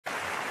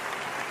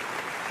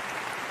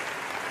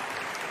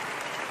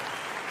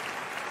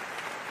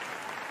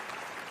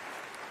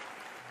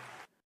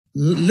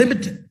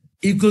limit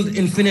equals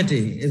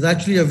infinity is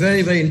actually a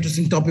very, very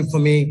interesting topic for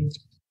me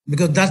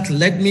because that's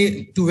led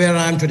me to where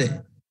I am today.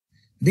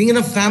 Being in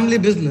a family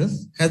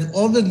business has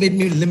always made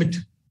me limit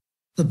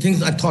the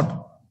things I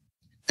thought.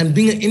 And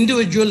being an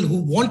individual who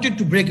wanted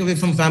to break away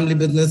from family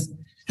business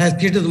has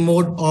created a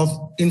mode of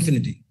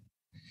infinity.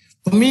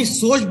 For me,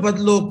 Soch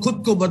Badlo,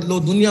 Khudko Badlo,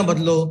 Duniya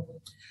Badlo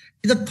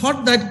is a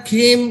thought that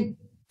came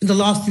in the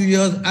last few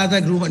years as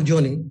I grew my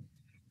journey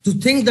to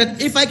think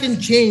that if I can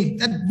change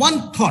that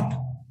one thought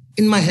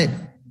in my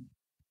head,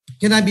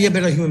 can I be a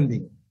better human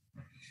being?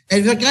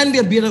 And if I can be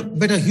a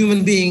better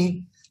human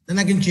being, then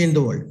I can change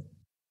the world.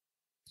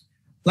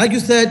 Like you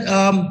said,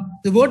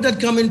 the word that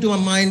come into my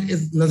mind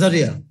is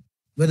nazariya,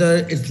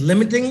 whether it's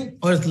limiting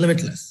or it's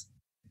limitless.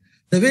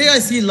 The way I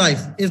see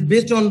life is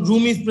based on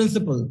Rumi's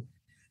principle.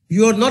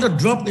 You are not a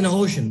drop in an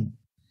ocean.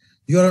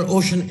 You are an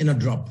ocean in a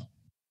drop.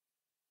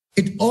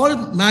 It all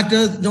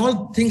matters, it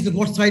all things at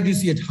what side you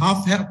see it,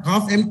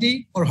 half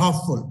empty or half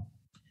full.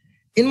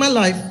 In my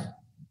life,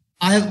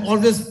 I have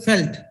always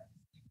felt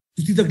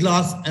to see the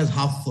glass as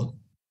half full.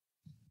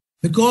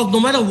 Because no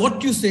matter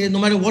what you say, no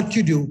matter what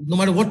you do, no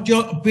matter what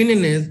your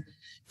opinion is,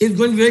 it's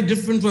going to be very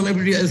different from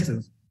everybody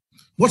else's.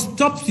 What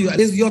stops you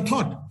is your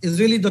thought. It's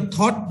really the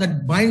thought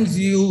that binds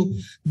you,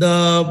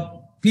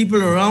 the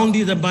people around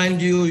you that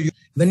bind you.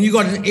 When you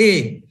got an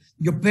A,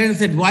 your parents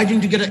said, why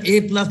didn't you get an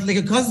A plus like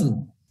a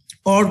cousin?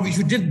 Or if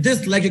you did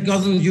this like a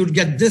cousin, you'd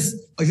get this.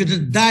 Or if you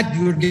did that,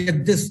 you would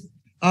get this.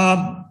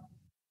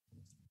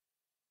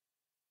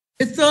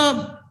 It's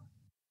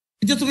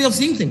just a way of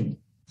seeing things.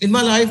 In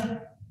my life,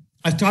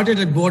 I started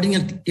at boarding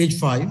at age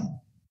 5.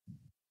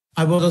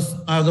 I was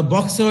a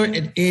boxer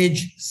at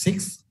age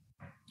 6.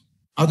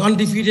 I was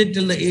undefeated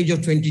till the age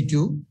of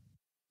 22.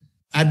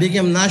 I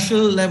became a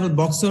national level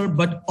boxer,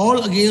 but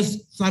all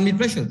against family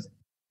pressures.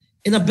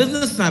 In a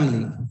business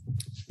family,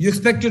 you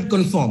expect to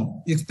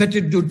conform. You expect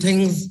to do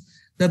things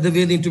that the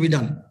way need to be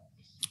done.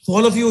 For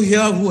all of you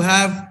here who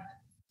have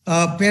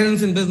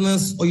parents in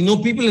business or you know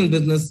people in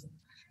business,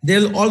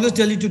 they'll always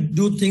tell you to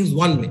do things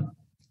one way.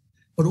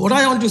 But what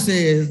I want to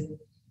say is,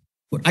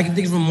 what I can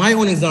think from my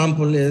own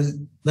example is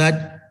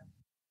that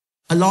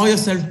allow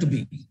yourself to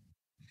be.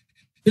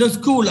 You know,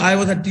 school, I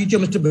was a teacher,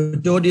 Mr.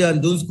 Batodia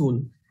in Dun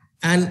school,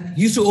 and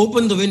he used to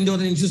open the windows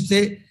and he used to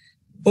say,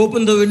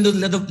 open the windows,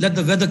 let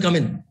the weather come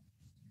in.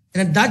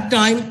 And at that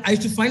time, I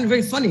used to find it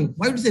very funny.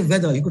 Why would you say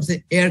weather? You could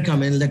say air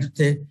come in, let it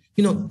say,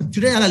 you know,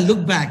 today as I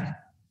look back,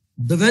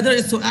 the weather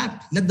is so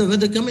apt, let the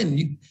weather come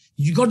in.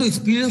 You got to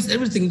experience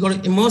everything. You got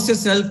to immerse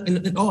yourself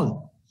in it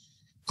all.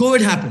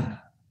 COVID happened.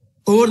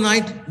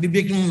 Overnight, we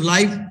became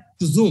live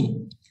to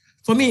Zoom.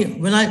 For me,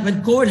 when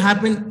COVID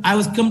happened, I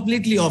was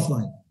completely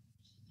offline.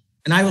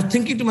 And I was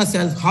thinking to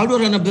myself, how do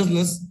I run a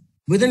business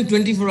within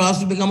 24 hours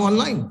to become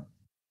online?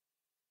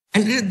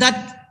 And it is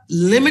that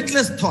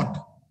limitless thought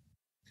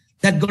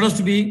that got us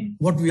to be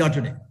what we are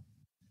today.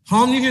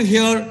 How many of you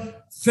here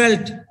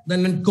felt that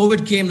when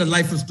COVID came, that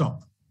life would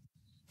stop?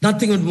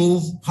 Nothing would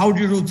move. How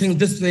do you do things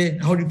this way?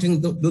 How do you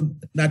think do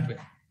that way?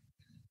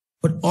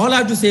 But all I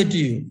have to say to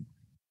you,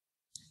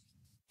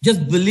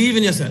 just believe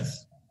in yourself.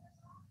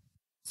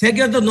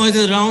 Figure the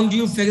noises around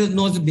you, figure the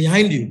noises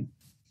behind you,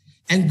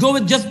 and go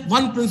with just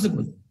one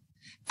principle.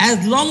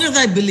 As long as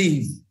I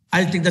believe,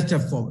 I'll take that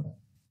step forward.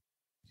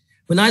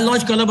 When I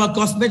launched Colorbar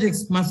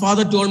Cosmetics, my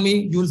father told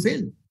me, you will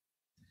fail.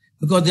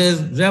 Because there's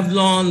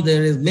Revlon,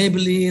 there is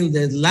Maybelline,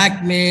 there's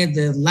Lakme,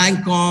 there's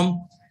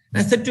Lancome. And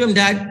I said to him,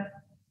 Dad,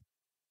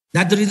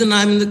 that's the reason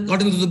I'm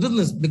got into the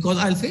business, because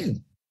I'll fail.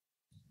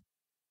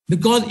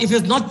 Because if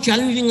it's not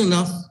challenging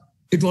enough,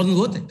 it wasn't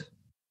worth it.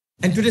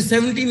 And today,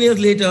 17 years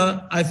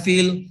later, I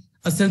feel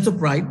a sense of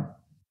pride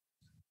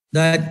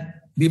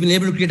that we've been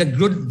able to create a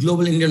good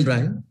global Indian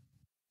brand.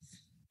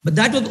 But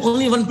that was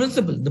only one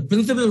principle. The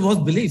principle was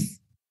belief.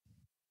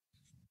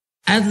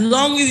 As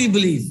long as you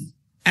believe,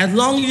 as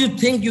long as you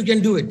think you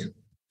can do it,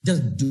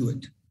 just do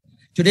it.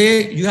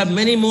 Today, you have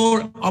many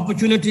more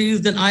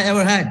opportunities than I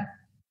ever had.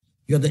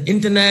 You have the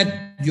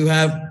internet, you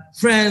have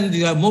friends,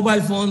 you have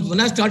mobile phones. When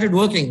I started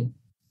working,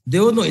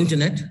 there was no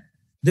internet,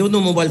 there was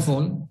no mobile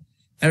phone.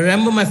 I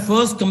remember my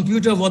first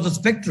computer was a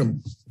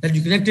Spectrum that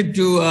you connected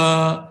to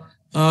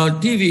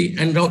TV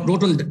and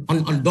wrote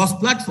on DOS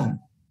platform.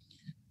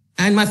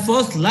 And my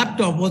first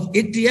laptop was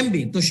 80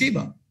 MB,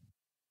 Toshiba.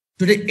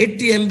 Today,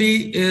 80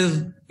 MB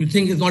is, you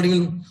think is not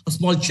even a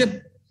small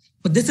chip.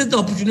 But this is the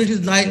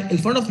opportunities lie in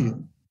front of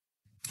you.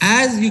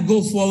 As you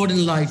go forward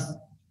in life,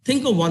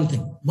 think of one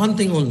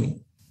thing only.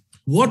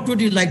 What would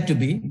you like to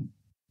be?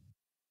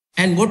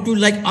 And what would you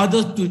like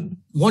others to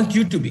want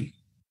you to be?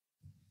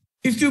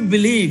 If you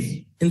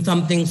believe in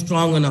something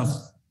strong enough,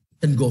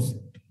 then go for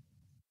it.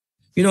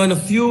 You know,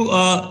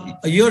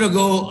 a year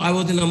ago, I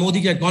was in a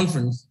Modi Care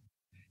conference,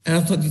 and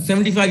I saw a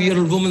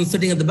 75-year-old woman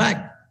sitting at the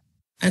back.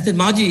 I said,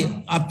 "Maa ji,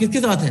 aap kiske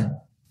saath hain?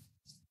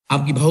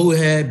 Aapki bahu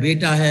hai,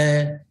 beta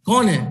hai,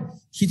 kaun hai?"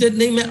 She said,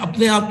 "Nahi, main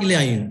apne aap ke liye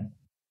aayi hu."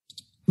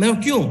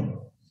 Main kyun?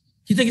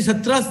 She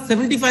said,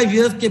 75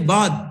 years के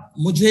बाद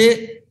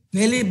मुझे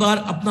पहली बार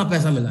अपना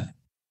पैसा मिला है.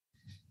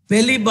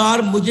 पहली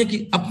बार मुझे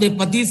अपने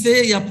पति से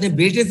या अपने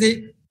बेटे से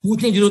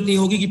पूछने की जरूरत नहीं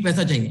होगी कि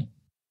पैसा चाहिए.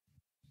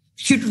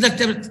 She took that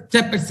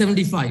step at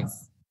 75.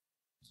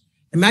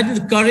 Imagine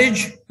the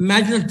courage,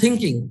 imagine the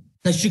thinking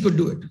that she could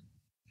do it.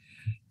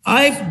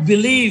 I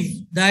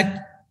believe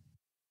that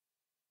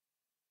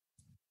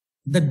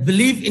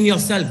belief in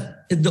yourself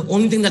is the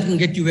only thing that can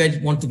get you where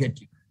you want to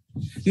get you.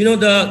 You know,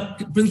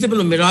 the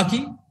principle of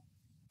Meraki,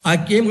 I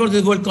came across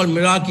this word called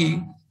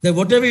Meraki, that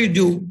whatever you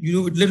do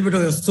with a little bit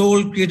of your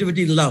soul,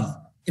 creativity, love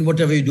in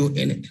whatever you do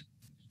in it.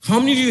 How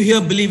many of you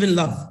here believe in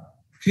love,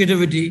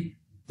 creativity,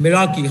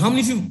 Meraki? How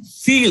many of you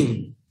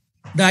feel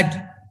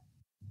that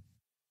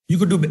you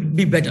could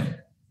be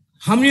better?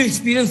 How many of you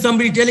experience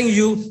somebody telling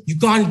you, you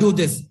can't do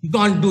this, you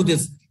can't do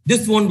this,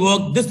 this won't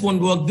work, this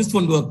won't work, this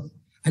won't work?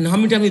 And how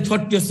many times you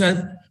thought to yourself,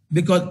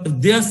 because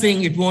if they're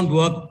saying it won't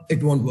work,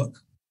 it won't work.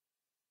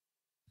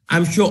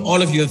 I'm sure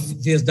all of you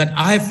have faced that.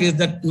 I have faced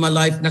that in my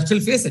life, and I still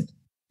face it.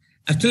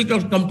 I still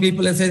come to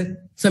people and say,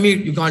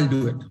 Samir, you can't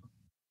do it.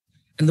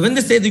 And when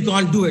they say you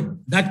can't do it,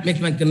 that makes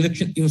my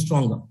conviction even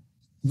stronger.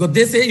 Because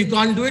they say you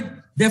can't do it,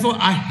 therefore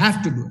I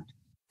have to do it.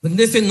 When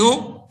they say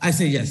no, I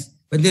say yes.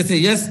 When they say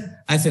yes,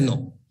 I say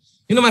no.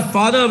 You know, my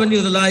father, when he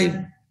was alive,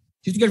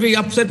 he used to get very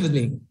upset with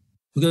me.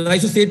 Because I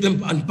used to say to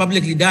him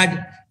publicly,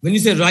 Dad, when you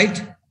say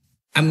right,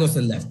 I'm going to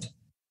say left.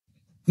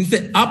 When you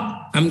say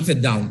up, I'm going to say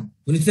down.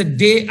 When you say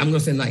day, I'm going to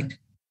say night.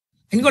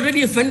 And he got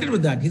really offended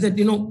with that. He said,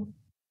 you know,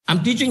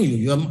 I'm teaching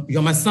you.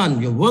 You're my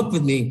son. You work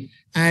with me.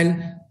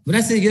 And when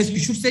I say yes, you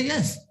should say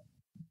yes.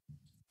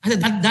 I said,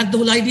 that's the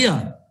whole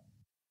idea.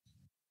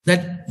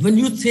 That when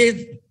you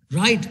say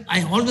right,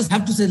 I always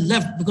have to say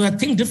left because I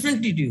think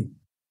differently to you.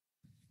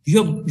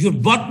 You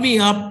brought me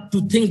up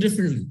to think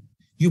differently.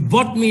 You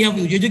brought me up,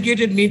 you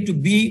educated me to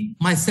be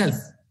myself.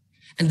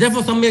 And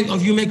therefore, some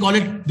of you may call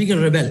it being a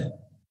rebel,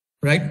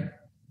 right?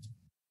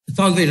 It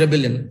sounds very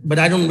rebellion, but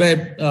I don't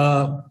wear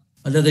a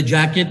leather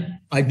jacket.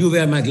 I do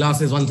wear my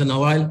glasses once in a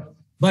while,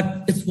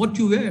 but it's what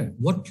you wear,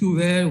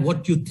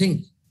 what you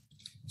think.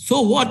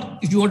 So what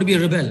if you want to be a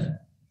rebel?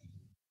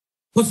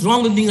 What's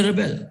wrong with being a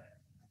rebel?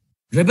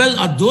 Rebel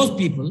are those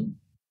people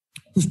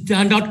who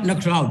stand out in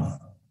a crowd.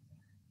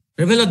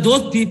 Rebel are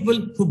those people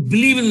who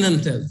believe in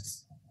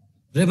themselves.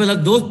 Rebel are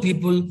those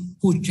people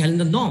who challenge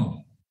the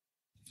norm.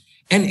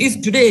 And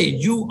if today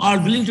you are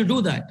willing to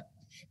do that,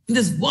 in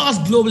this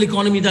vast global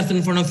economy that's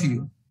in front of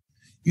you,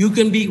 you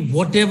can be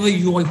whatever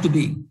you want to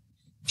be.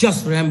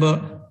 Just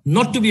remember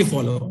not to be a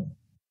follower,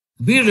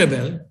 be a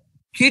rebel,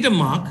 create a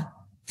mark,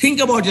 think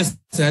about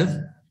yourself,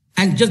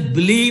 and just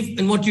believe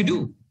in what you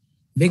do.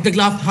 Make the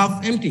glass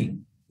half empty,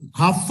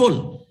 half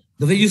full,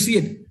 the way you see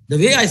it, the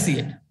way I see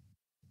it.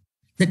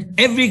 That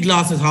every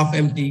glass is half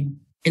empty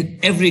and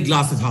every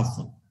glass is half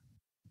full.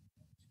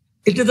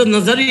 It is a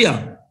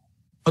nazariya,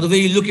 or the way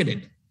you look at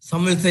it.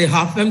 Some will say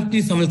half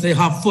empty, some will say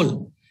half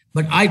full.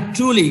 But I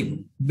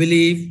truly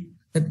believe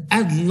that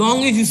as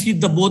long as you see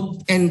the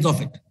both ends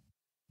of it,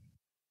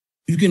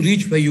 you can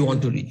reach where you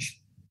want to reach.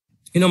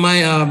 You know,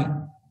 my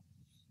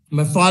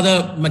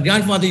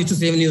grandfather used to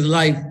say when he was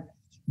alive,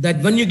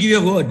 that when you give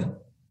your word,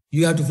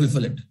 you have to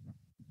fulfill it.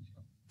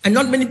 And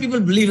not many people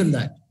believe in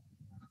that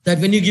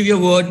when you give your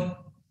word,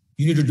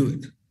 you need to do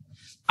it.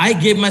 I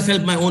gave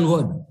myself my own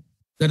word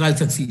that I'll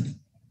succeed.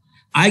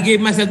 I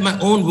gave myself my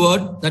own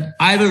word that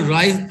I will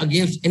rise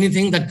against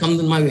anything that comes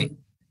in my way.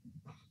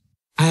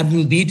 I have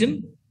been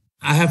beaten.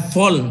 I have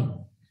fallen.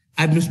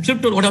 I've been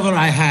stripped of whatever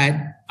I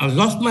had. I've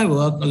lost my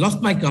work. I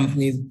lost my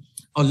companies.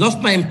 I lost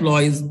my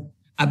employees.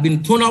 I've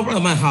been thrown out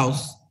of my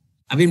house.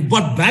 I've been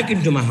brought back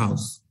into my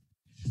house.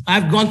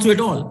 I've gone through it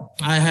all.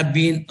 I have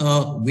been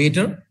a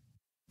waiter,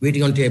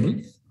 waiting on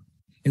tables.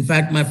 In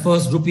fact, my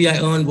first rupee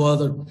I earned was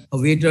a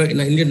waiter in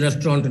an Indian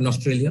restaurant in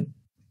Australia.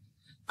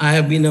 I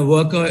have been a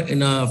worker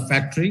in a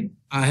factory.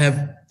 I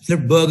have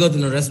flipped burgers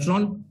in a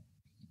restaurant.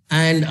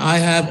 And I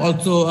have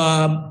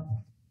also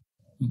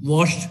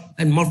washed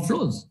and mopped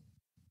floors.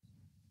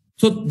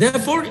 So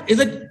therefore, is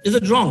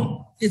it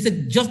wrong? Is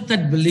it just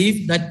that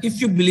belief that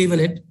if you believe in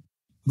it,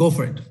 go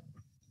for it?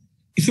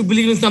 If you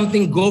believe in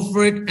something, go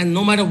for it. And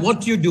no matter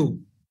what you do,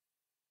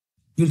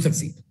 you'll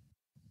succeed.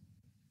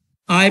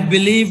 I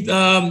believed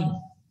that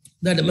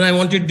when I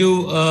wanted to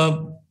do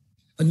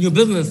a new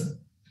business,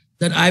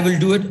 that I will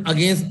do it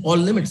against all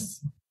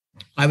limits.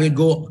 I will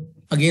go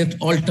against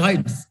all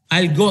tides.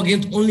 I'll go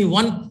against only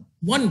one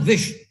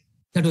wish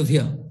that was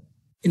here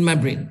in my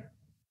brain.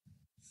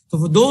 So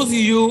for those of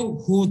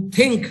you who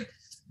think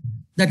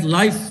that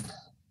life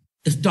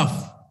is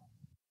tough,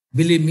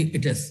 believe me,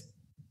 it is.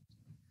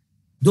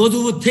 Those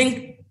who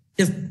think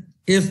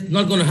is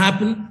not going to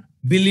happen,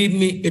 believe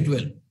me, it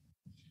will.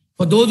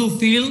 For those who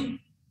feel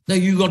that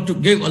you got to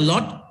give a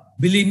lot,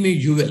 believe me,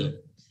 you will.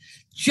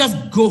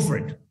 Just go for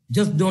it.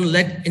 Just don't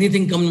let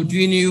anything come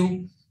between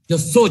you. Your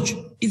Soch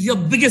is your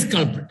biggest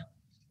culprit.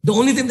 The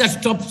only thing that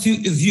stops you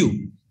is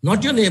you.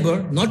 Not your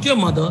neighbor, not your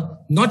mother,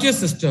 not your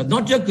sister,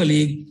 not your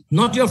colleague,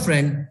 not your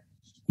friend,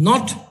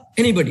 not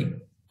anybody,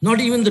 not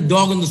even the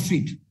dog on the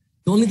street.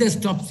 The only thing that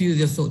stops you is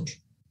your Soch.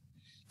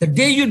 The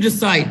day you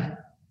decide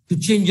to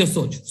change your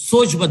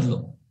Soch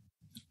Badlo,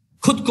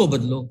 Khudko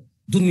Badlo,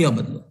 Duniya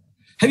Badlo.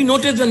 Have you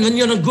noticed that when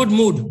you're in a good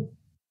mood,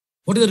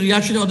 what is the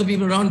reaction of the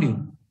people around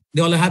you?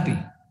 They all are happy.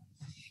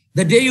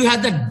 The day you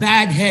had that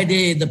bad hair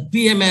day, the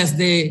PMS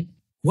day,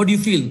 what do you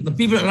feel? The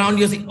people around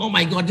you are saying, oh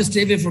my God, just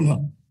stay away from her.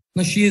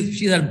 No,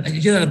 she's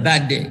had a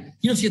bad day.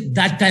 She's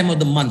that time of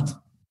the month.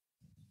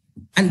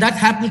 And that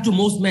happens to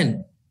most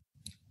men,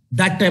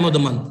 that time of the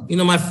month.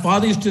 My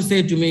father used to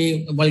say to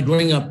me while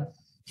growing up,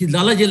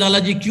 Lala ji,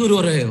 kyun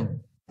ro rahe ho?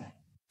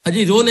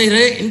 Aji, ro nahi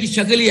rahe, inki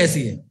shakal hi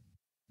aisi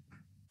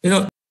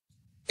hai.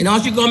 In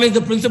Archie Comics,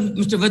 the Prince of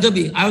Mr.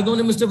 Weatherby, I was known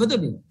as Mr.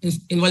 Weatherby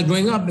while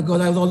growing up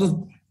because I was always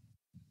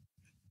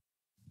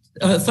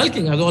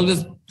sulking. I was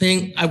always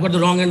saying I've got the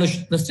wrong end of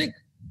the stick.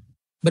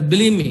 But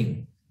believe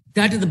me,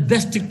 that is the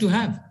best stick to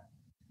have.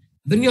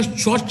 When you're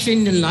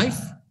shortchanged in life,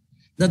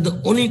 that's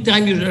the only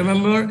time you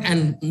remember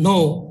and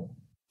know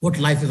what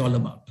life is all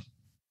about.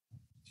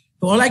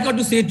 So all I got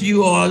to say to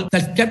you all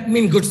that kept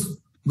me in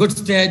good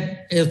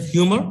stead is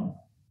humor,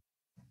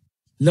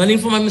 learning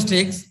from my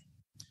mistakes,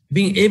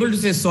 being able to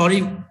say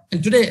sorry.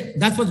 And today,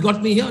 that's what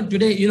got me here.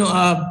 Today, in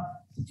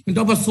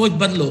talk about Soch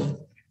Badlo,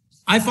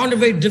 I found it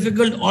very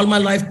difficult all my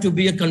life to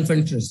be a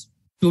confrontationalist,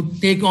 to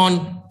take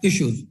on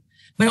issues.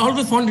 But I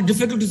also found it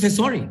difficult to say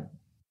sorry.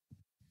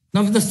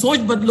 Now, with the Soch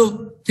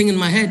Badlo thing in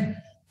my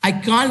head, I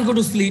can't go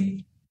to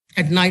sleep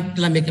at night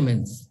till I make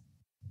amends.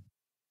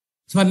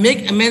 So if I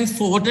make amends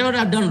for whatever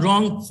I've done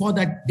wrong for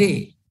that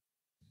day,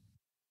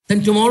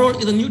 then tomorrow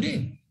is a new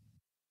day.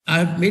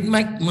 I've made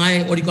my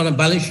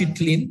balance sheet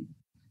clean,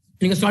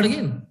 and you can start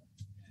again.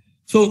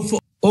 So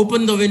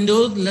open the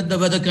windows, let the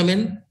weather come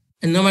in,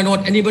 and no matter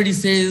what anybody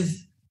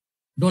says,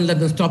 don't let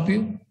them stop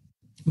you.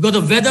 Because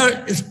the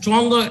weather is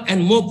stronger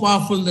and more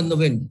powerful than the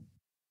wind.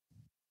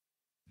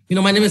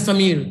 My name is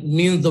Samir,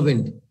 means the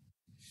wind.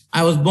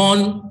 I was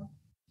born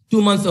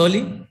 2 months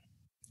early.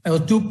 I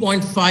was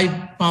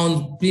 2.5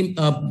 pound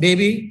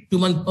baby, 2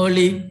 months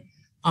early.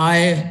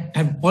 I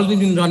have always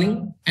been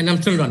running and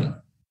I'm still running.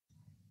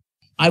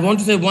 I want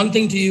to say one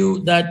thing to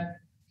you, that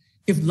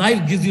if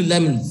life gives you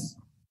lemons,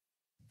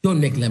 don't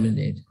make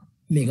lemonade,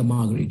 make a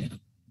margarita.